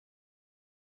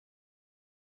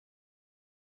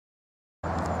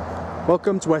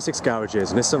Welcome to Wessex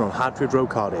Garages, Nissan on Hadfield Road,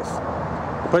 Cardiff.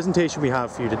 The presentation we have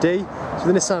for you today is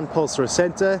the Nissan Pulsar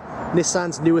Acenta,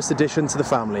 Nissan's newest addition to the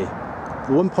family.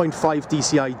 The 1.5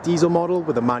 dCi diesel model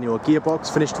with a manual gearbox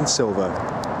finished in silver.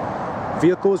 The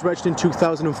vehicle was registered in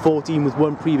 2014 with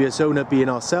one previous owner being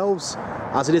ourselves,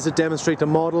 as it is a demonstrator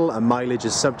model and mileage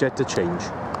is subject to change.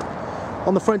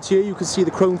 On the front here you can see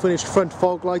the chrome finished front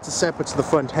fog lights are separate to the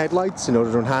front headlights in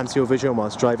order to enhance your vision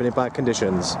whilst driving in bad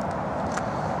conditions.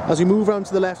 As we move around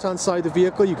to the left hand side of the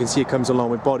vehicle you can see it comes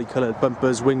along with body coloured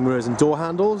bumpers, wing mirrors and door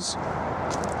handles.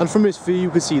 And from this view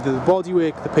you can see that the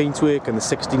bodywork, the paintwork and the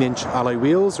 16-inch alloy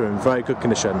wheels are in very good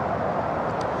condition.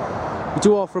 We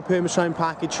do offer a perma-shine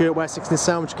package here at Wessex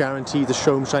Nissan which guarantees a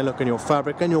showroom shine look on your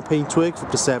fabric and your paintwork for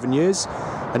up to 7 years,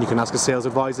 and you can ask a sales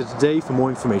advisor today for more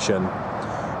information.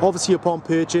 Obviously upon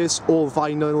purchase, all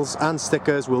vinyls and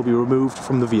stickers will be removed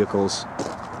from the vehicles.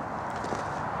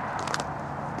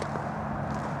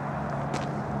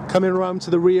 Coming around to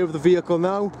the rear of the vehicle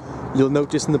now, you'll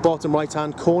notice in the bottom right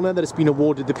hand corner that it's been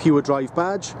awarded the Pure Drive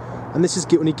badge, and this is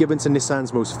only given to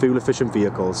Nissan's most fuel efficient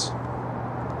vehicles.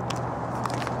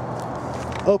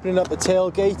 Opening up the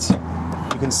tailgate,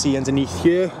 you can see underneath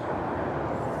here,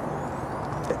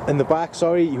 in the back,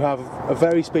 you have a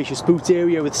very spacious boot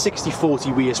area with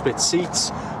 60/40 rear split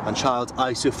seats and child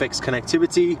ISOFIX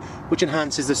connectivity, which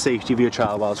enhances the safety of your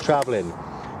child whilst travelling.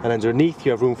 And underneath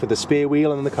you have room for the spare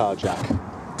wheel and the car jack.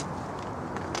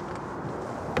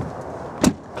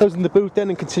 Closing the boot then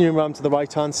and continuing around to the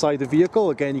right hand side of the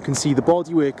vehicle, again you can see the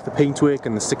bodywork, the paintwork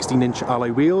and the 16-inch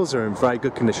alloy wheels are in very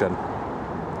good condition.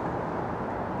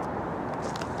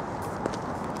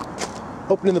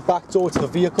 Opening the back door to the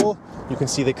vehicle, you can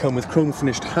see they come with chrome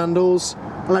finished handles,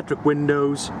 electric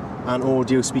windows and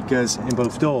audio speakers in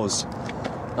both doors.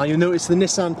 Now you'll notice the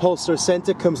Nissan Pulsar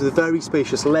Acenta comes with a very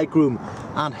spacious legroom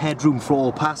and headroom for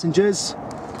all passengers,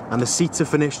 and the seats are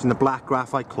finished in the black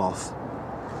graphite cloth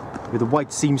with the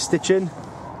white seam stitching,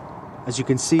 as you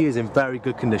can see, is in very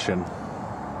good condition.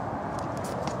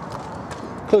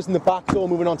 Closing the back door,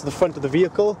 moving on to the front of the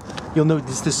vehicle, you'll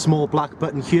notice this small black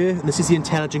button here, and this is the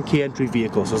intelligent key entry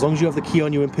vehicle. So as long as you have the key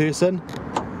on you in person,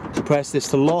 you press this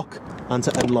to lock and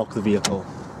to unlock the vehicle.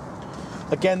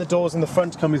 Again, the doors in the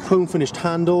front come with chrome finished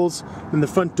handles, and the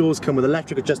front doors come with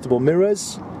electric adjustable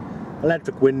mirrors,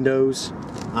 electric windows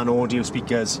and audio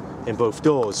speakers in both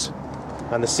doors.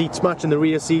 And the seats matching the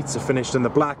rear seats are finished in the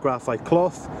black graphite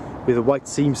cloth with a white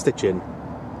seam stitching,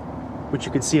 which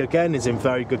you can see again is in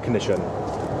very good condition.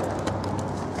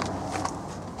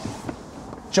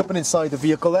 Jumping inside the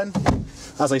vehicle then,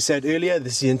 as I said earlier,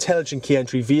 this is the intelligent key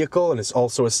entry vehicle and it's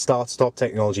also a start-stop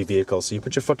technology vehicle. So you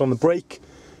put your foot on the brake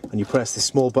and you press this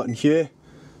small button here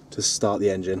to start the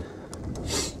engine.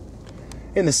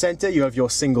 In the centre you have your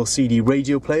single CD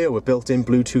radio player with built-in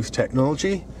Bluetooth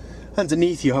technology.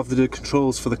 Underneath you have the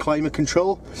controls for the climate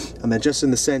control, and then just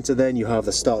in the centre then you have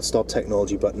the start-stop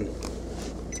technology button.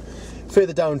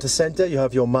 Further down to centre you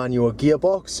have your manual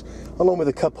gearbox, along with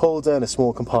a cup holder and a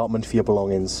small compartment for your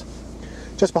belongings.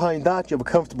 Just behind that you have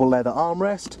a comfortable leather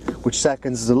armrest, which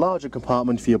seconds as a larger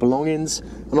compartment for your belongings,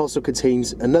 and also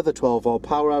contains another 12-volt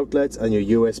power outlet and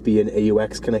your USB and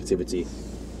AUX connectivity.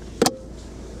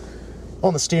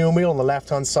 On the steering wheel on the left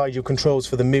hand side your controls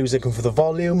for the music and for the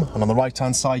volume, and on the right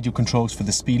hand side your controls for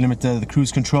the speed limiter, the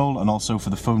cruise control and also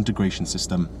for the phone integration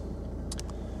system.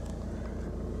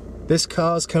 This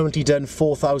car has currently done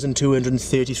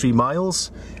 4,233 miles,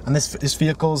 and this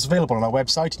vehicle is available on our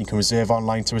website and you can reserve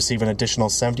online to receive an additional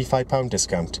 £75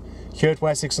 discount. Here at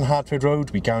Wessex and Hadfield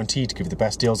Road we guarantee to give you the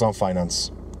best deals on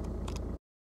finance.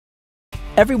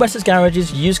 Every Wessex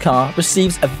Garages used car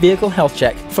receives a vehicle health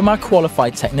check from our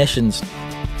qualified technicians.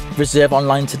 Reserve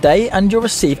online today and you'll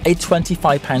receive a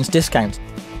 £25 discount.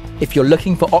 If you're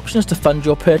looking for options to fund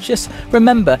your purchase,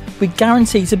 remember we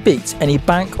guarantee to beat any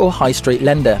bank or high street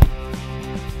lender.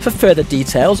 For further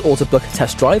details or to book a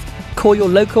test drive, call your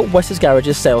local Wessex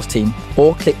Garages sales team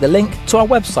or click the link to our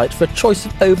website for a choice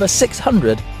of over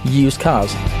 600 used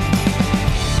cars.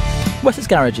 Wessex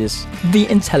Garages, the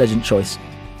intelligent choice.